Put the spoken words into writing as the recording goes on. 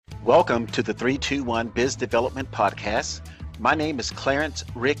Welcome to the 321 Biz Development Podcast. My name is Clarence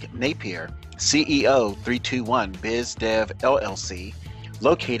Rick Napier, CEO 321 Biz Dev LLC,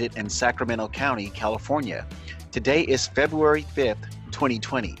 located in Sacramento County, California. Today is February 5th,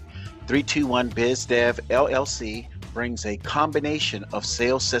 2020. 321 Biz Dev LLC brings a combination of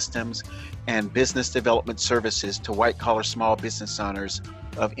sales systems and business development services to white-collar small business owners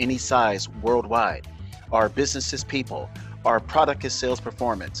of any size worldwide. Our business is people. Our product is sales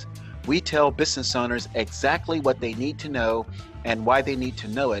performance. We tell business owners exactly what they need to know and why they need to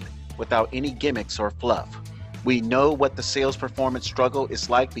know it without any gimmicks or fluff. We know what the sales performance struggle is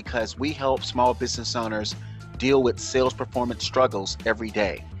like because we help small business owners deal with sales performance struggles every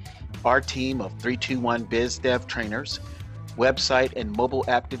day. Our team of 321 Biz Dev trainers, website and mobile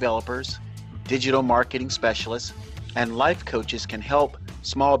app developers, digital marketing specialists, and life coaches can help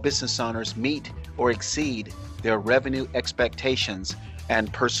small business owners meet or exceed their revenue expectations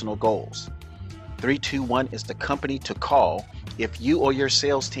and personal goals. 321 is the company to call if you or your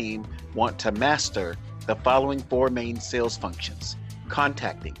sales team want to master the following four main sales functions: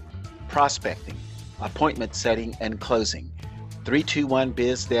 contacting, prospecting, appointment setting, and closing. 321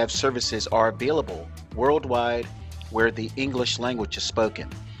 Biz Dev services are available worldwide where the English language is spoken.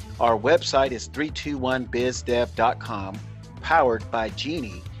 Our website is 321bizdev.com, powered by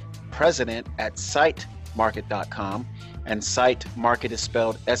Jeannie, president at SiteMarket.com, and Site Market is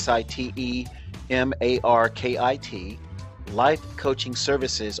spelled SiteMarkit. Life coaching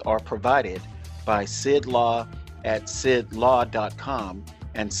services are provided by Sid Law at sidlaw.com,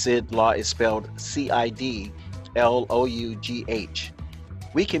 and Sid Law is spelled CIDLOUGH.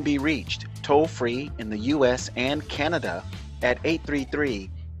 We can be reached toll-free in the US and Canada at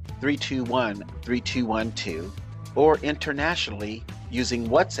 833-321-3212, or internationally using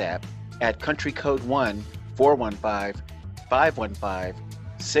WhatsApp at country code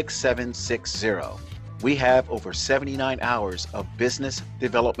 1-415-515-6760. We have over 79 hours of business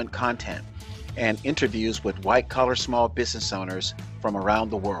development content and interviews with white-collar small business owners from around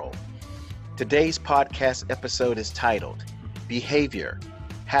the world. Today's podcast episode is titled Behavior,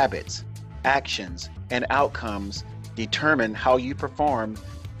 Habits, Actions, and Outcomes Determine How You Perform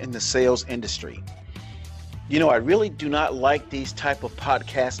in the Sales Industry. You know, I really do not like these type of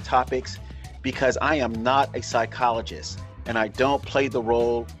podcast topics because I am not a psychologist and I don't play the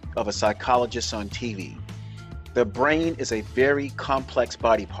role of a psychologist on TV. The brain is a very complex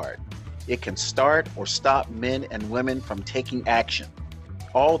body part. It can start or stop men and women from taking action.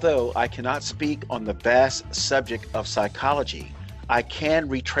 Although I cannot speak on the vast subject of psychology, I can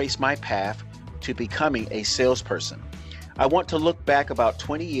retrace my path to becoming a salesperson. I want to look back about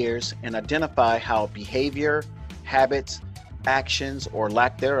 20 years and identify how behavior, habits, actions, or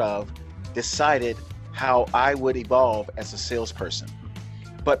lack thereof decided how I would evolve as a salesperson.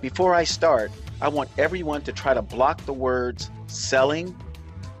 But before I start, I want everyone to try to block the words selling,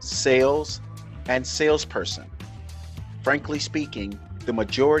 sales, and salesperson. Frankly speaking, the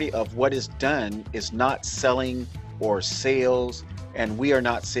majority of what is done is not selling or sales, and we are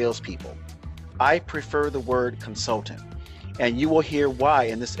not salespeople. I prefer the word consultant, and you will hear why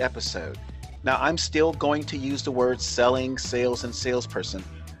in this episode. Now, I'm still going to use the words selling, sales, and salesperson,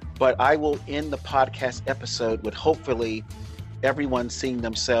 but I will end the podcast episode with hopefully everyone seeing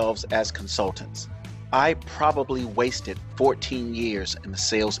themselves as consultants. I probably wasted 14 years in the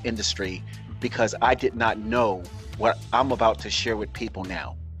sales industry because I did not know what I'm about to share with people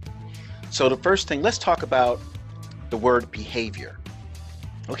now. So the first thing, let's talk about the word behavior.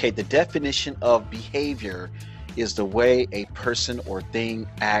 Okay, the definition of behavior is the way a person or thing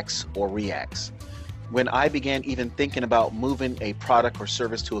acts or reacts. When I began even thinking about moving a product or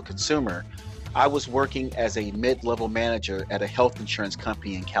service to a consumer, I was working as a mid-level manager at a health insurance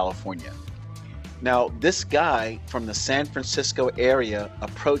company in California. Now, this guy from the San Francisco area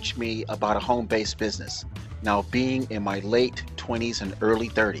approached me about a home-based business. Now, being in my late 20s and early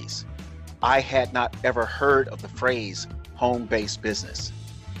 30s, I had not ever heard of the phrase home-based business.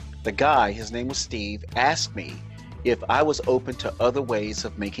 The guy, his name was Steve, asked me if I was open to other ways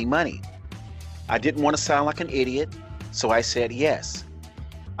of making money. I didn't want to sound like an idiot, so I said yes.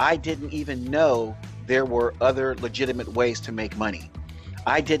 I didn't even know there were other legitimate ways to make money.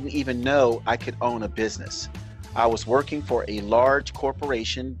 I didn't even know I could own a business. I was working for a large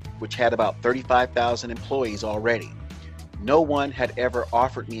corporation which had about 35,000 employees already. No one had ever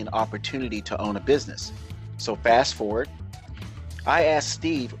offered me an opportunity to own a business. So fast forward, I asked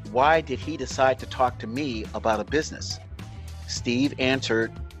Steve why did he decide to talk to me about a business. Steve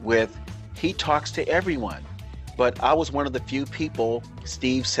answered with, he talks to everyone. But I was one of the few people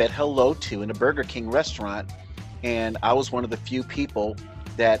Steve said hello to in a Burger King restaurant, and I was one of the few people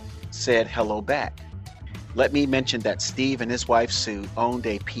that said hello back. Let me mention that Steve and his wife Sue owned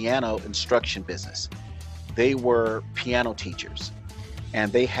a piano instruction business. They were piano teachers,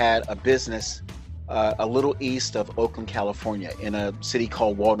 and they had a business a little east of Oakland, California, in a city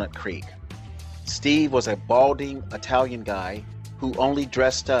called Walnut Creek. Steve was a balding Italian guy who only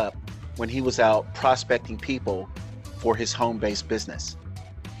dressed up when he was out prospecting people for his home-based business.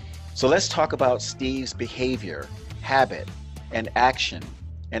 So let's talk about Steve's behavior, habit, and action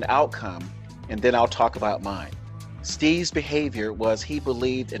and outcome, and then I'll talk about mine. Steve's behavior was he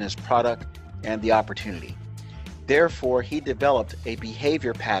believed in his product and the opportunity. Therefore, he developed a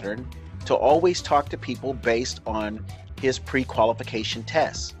behavior pattern to always talk to people based on his pre-qualification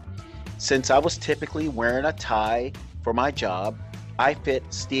tests. Since I was typically wearing a tie for my job, I fit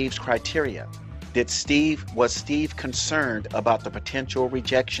Steve's criteria. Was Steve concerned about the potential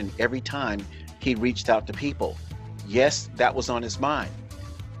rejection every time he reached out to people? Yes, that was on his mind.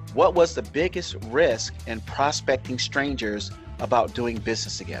 What was the biggest risk in prospecting strangers about doing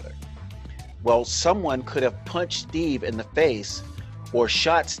business together? Well, someone could have punched Steve in the face or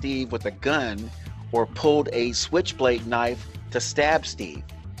shot Steve with a gun or pulled a switchblade knife to stab Steve.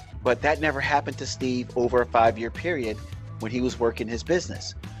 But that never happened to Steve over a 5-year period when he was working his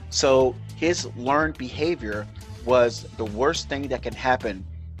business. So his learned behavior was the worst thing that can happen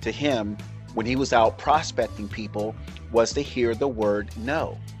to him when he was out prospecting people was to hear the word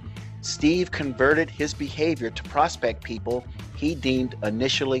no. Steve converted his behavior to prospect people he deemed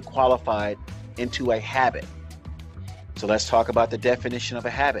initially qualified into a habit. So let's talk about the definition of a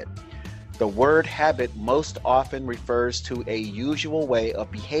habit. The word habit most often refers to a usual way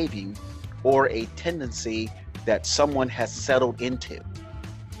of behaving or a tendency that someone has settled into.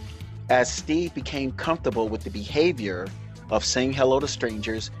 As Steve became comfortable with the behavior of saying hello to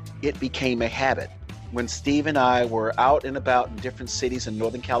strangers, it became a habit. When Steve and I were out and about in different cities in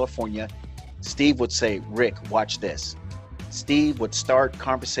Northern California, Steve would say, "Rick, watch this." Steve would start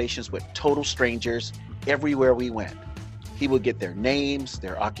conversations with total strangers everywhere we went. He would get their names,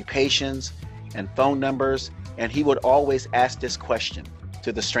 their occupations, and phone numbers, and he would always ask this question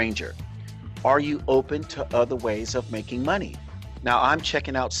to the stranger: "Are you open to other ways of making money?" Now I'm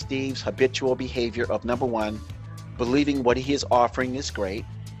checking out Steve's habitual behavior of number 1, believing what he is offering is great,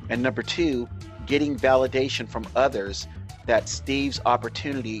 and number 2, getting validation from others that Steve's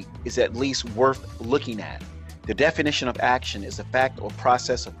opportunity is at least worth looking at. The definition of action is the fact or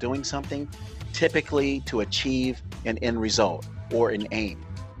process of doing something, typically to achieve an end result or an aim.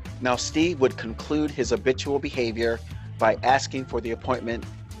 Now Steve would conclude his habitual behavior by asking for the appointment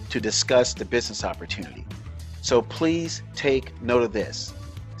to discuss the business opportunity. So please take note of this.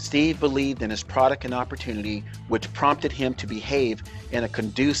 Steve believed in his product and opportunity, which prompted him to behave in a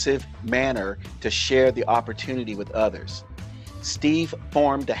conducive manner to share the opportunity with others. Steve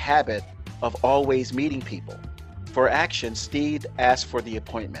formed a habit of always meeting people. For action, Steve asked for the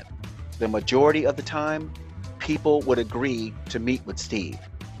appointment. The majority of the time, people would agree to meet with Steve.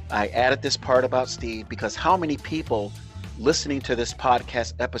 I added this part about Steve because how many people listening to this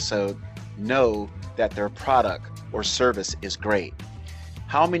podcast episode know that their product or service is great?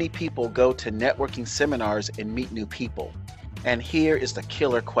 How many people go to networking seminars and meet new people? And here is the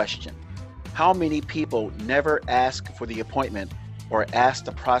killer question. How many people never ask for the appointment or ask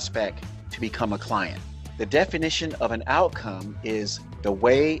the prospect to become a client? The definition of an outcome is the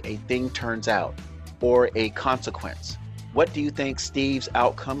way a thing turns out or a consequence. What do you think Steve's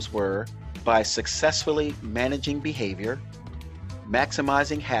outcomes were by successfully managing behavior,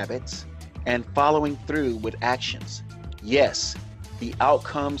 maximizing habits, and following through with actions? Yes, the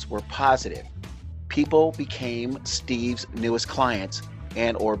outcomes were positive. People became Steve's newest clients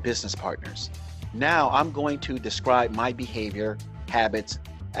and or business partners. Now I'm going to describe my behavior, habits,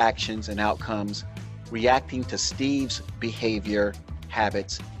 actions, and outcomes reacting to Steve's behavior,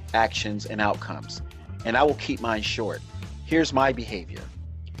 habits, actions, and outcomes. And I will keep mine short. Here's my behavior.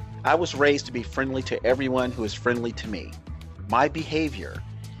 I was raised to be friendly to everyone who is friendly to me. My behavior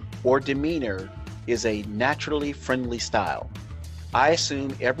or demeanor is a naturally friendly style. I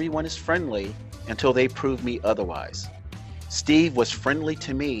assume everyone is friendly until they prove me otherwise. Steve was friendly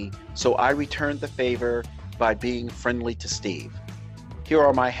to me, so I returned the favor by being friendly to Steve. Here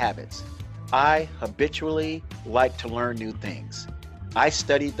are my habits. I habitually like to learn new things. I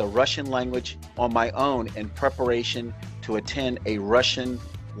studied the Russian language on my own in preparation to attend a Russian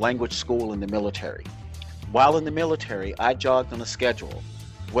language school in the military. While in the military, I jogged on a schedule,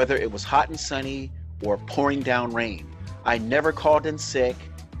 whether it was hot and sunny or pouring down rain. I never called in sick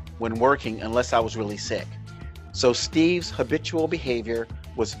when working unless I was really sick. So Steve's habitual behavior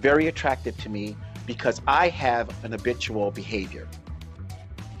was very attractive to me because I have an habitual behavior.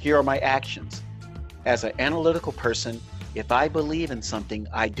 Here are my actions. As an analytical person, if I believe in something,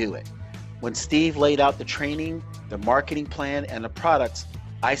 I do it. When Steve laid out the training, the marketing plan, and the products,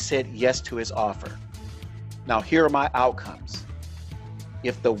 I said yes to his offer. Now here are my outcomes.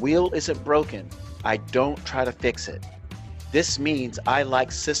 If the wheel isn't broken, I don't try to fix it. This means I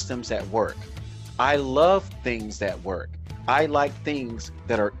like systems that work. I love things that work. I like things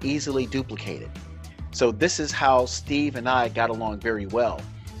that are easily duplicated. So this is how Steve and I got along very well,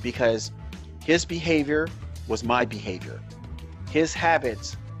 because his behavior was my behavior. His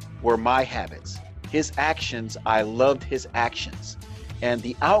habits were my habits. His actions, I loved his actions. And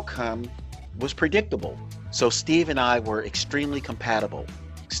the outcome was predictable. So Steve and I were extremely compatible.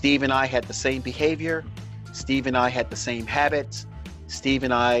 Steve and I had the same behavior. Steve and I had the same habits. Steve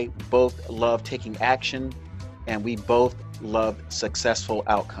and I both loved taking action, and we both loved successful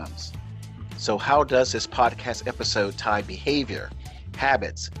outcomes. So how does this podcast episode tie behavior,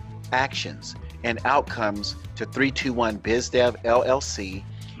 habits, actions, and outcomes to 321 BizDev LLC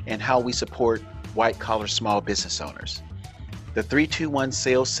and how we support white-collar small business owners? The 321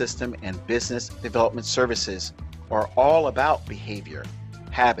 sales system and business development services are all about behavior,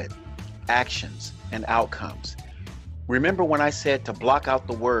 habit, actions, and outcomes. Remember when I said to block out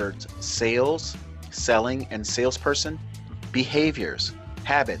the words sales, selling, and salesperson? Behaviors,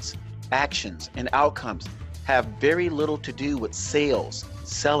 habits, actions, and outcomes have very little to do with sales,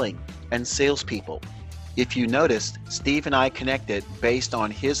 selling, and salespeople. If you noticed, Steve and I connected based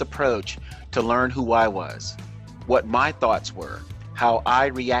on his approach to learn who I was, what my thoughts were, how I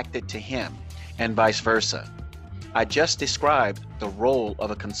reacted to him, and vice versa. I just described the role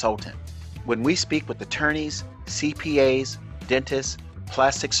of a consultant. When we speak with attorneys, CPAs, dentists,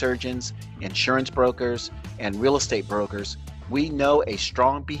 plastic surgeons, insurance brokers, and real estate brokers, we know a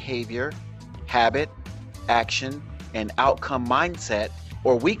strong behavior, habit, action, and outcome mindset,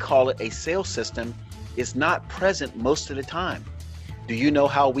 or we call it a sales system, is not present most of the time. Do you know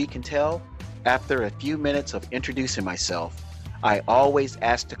how we can tell? After a few minutes of introducing myself, I always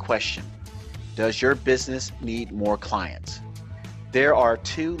ask the question, does your business need more clients? There are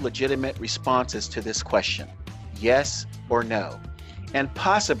two legitimate responses to this question, yes or no. And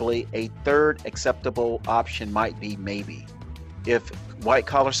possibly a third acceptable option might be maybe. If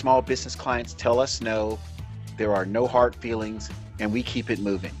white-collar small business clients tell us no, there are no hard feelings and we keep it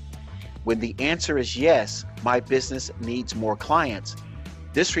moving. When the answer is yes, my business needs more clients,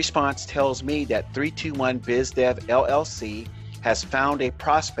 this response tells me that 321 BizDev LLC has found a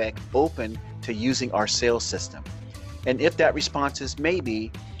prospect open to using our sales system. And if that response is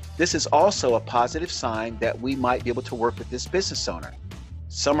maybe, this is also a positive sign that we might be able to work with this business owner.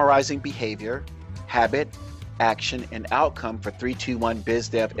 Summarizing behavior, habit, action, and outcome for 321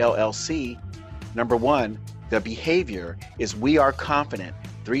 BizDev LLC. Number one, the behavior is we are confident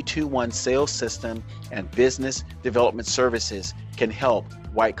 321 sales system and business development services can help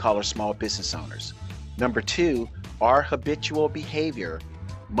white-collar small business owners. Number two, our habitual behavior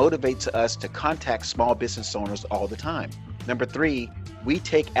motivates us to contact small business owners all the time. Number three, we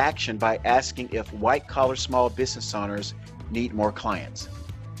take action by asking if white-collar small business owners need more clients.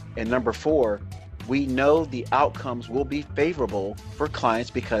 And number four, we know the outcomes will be favorable for clients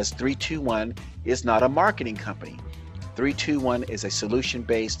because 321 is not a marketing company. 321 is a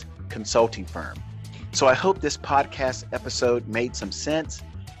solution-based consulting firm. So I hope this podcast episode made some sense.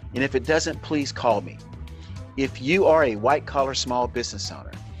 And if it doesn't, please call me. If you are a white-collar small business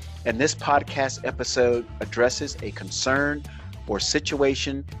owner and this podcast episode addresses a concern or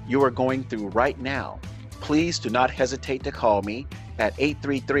situation you are going through right now, please do not hesitate to call me at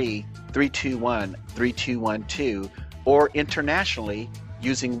 833-321-3212 or internationally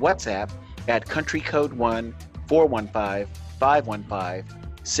using WhatsApp at country code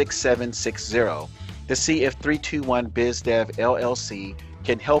 1-415-515-6760 to see if 321 BizDev LLC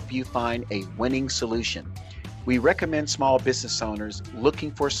can help you find a winning solution. We recommend small business owners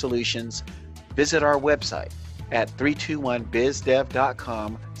looking for solutions visit our website at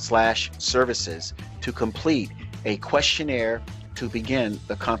 321bizdev.com/services to complete a questionnaire to begin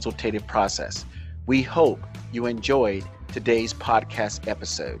the consultative process. We hope you enjoyed today's podcast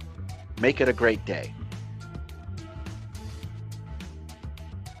episode. Make it a great day.